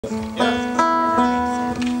We're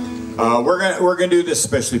gonna do this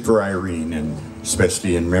especially for Irene, and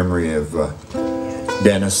especially in memory of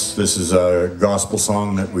Dennis. This is a gospel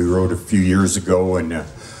song that we wrote a few years ago, and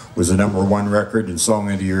was a #1 record and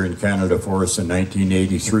Song of the Year in Canada for us in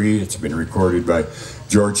 1983. It's been recorded by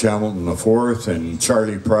George Hamilton IV and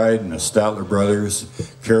Charlie Pride and the Statler Brothers,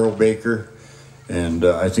 Carol Baker, and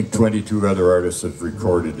I think 22 other artists have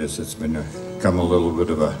recorded this. It's become a little bit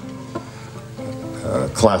of a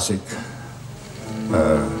classic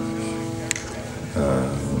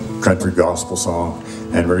country gospel song,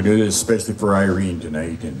 and we're doing this especially for Irene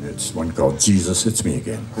tonight, and it's one called Jesus, It's Me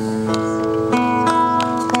Again.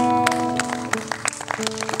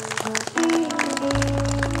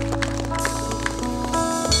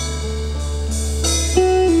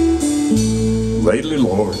 Lately,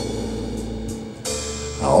 Lord,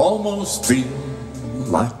 I almost feel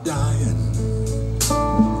like dying.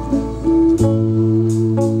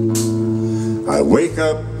 I wake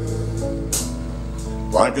up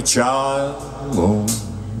like a child alone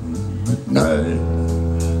at night.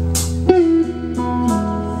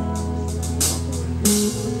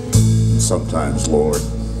 And sometimes, Lord,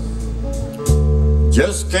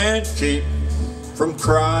 just can't keep from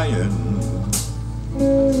crying.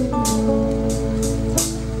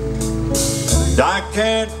 And I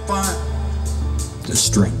can't find the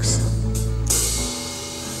strength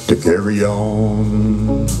to carry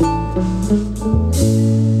on.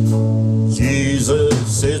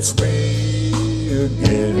 Jesus, it's me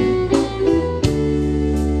again.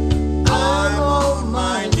 I'm on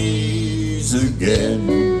my knees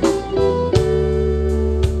again,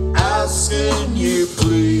 asking you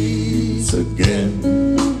please again.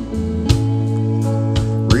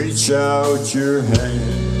 Reach out your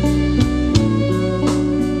hand.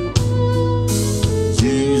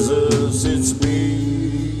 Jesus, it's me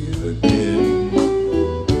again.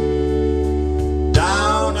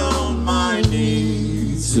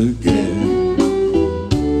 Again,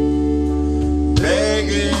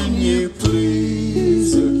 begging you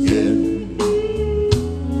please again.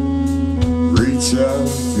 Reach out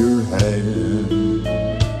your hand.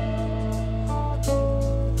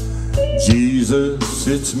 Jesus,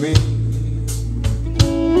 it's me.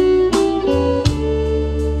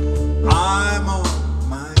 I'm on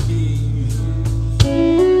my knees,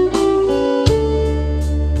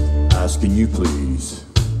 asking you please.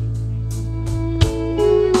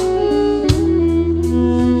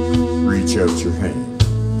 Reach out your hand.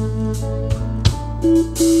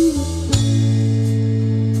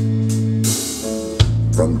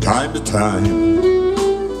 From time to time,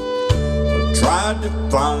 I've tried to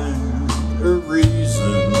find a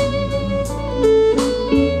reason,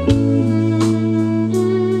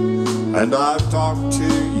 and I've talked to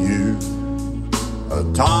you a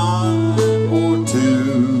time or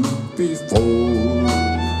two before.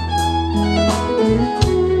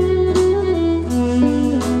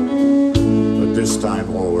 This time,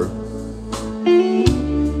 Lord,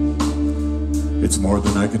 it's more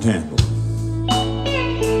than I can handle.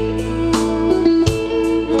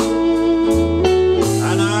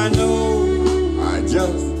 And I know I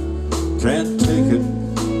just can't take it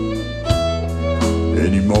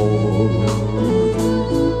anymore.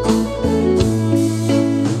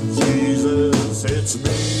 Jesus, it's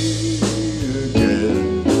me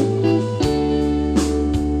again.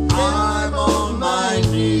 I'm on my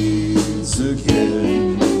knees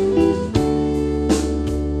again,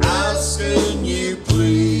 asking you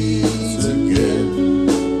please again.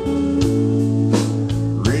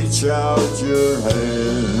 Reach out your hand.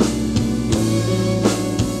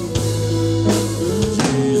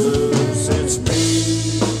 Jesus, it's me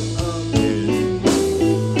again.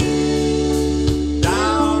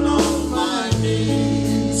 Down on my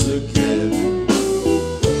knees again,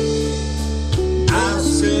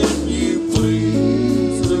 asking you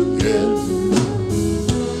please again.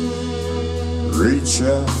 Reach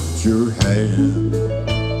out your hand.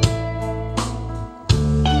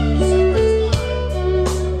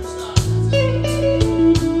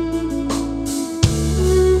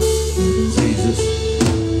 Jesus,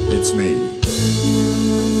 it's me.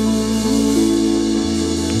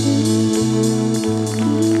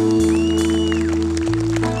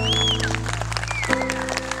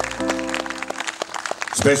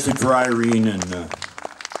 Especially for Irene and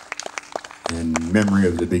in memory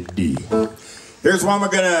of the Big D. Here's one we're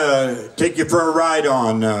gonna take you for a ride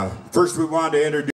on. First we want to introduce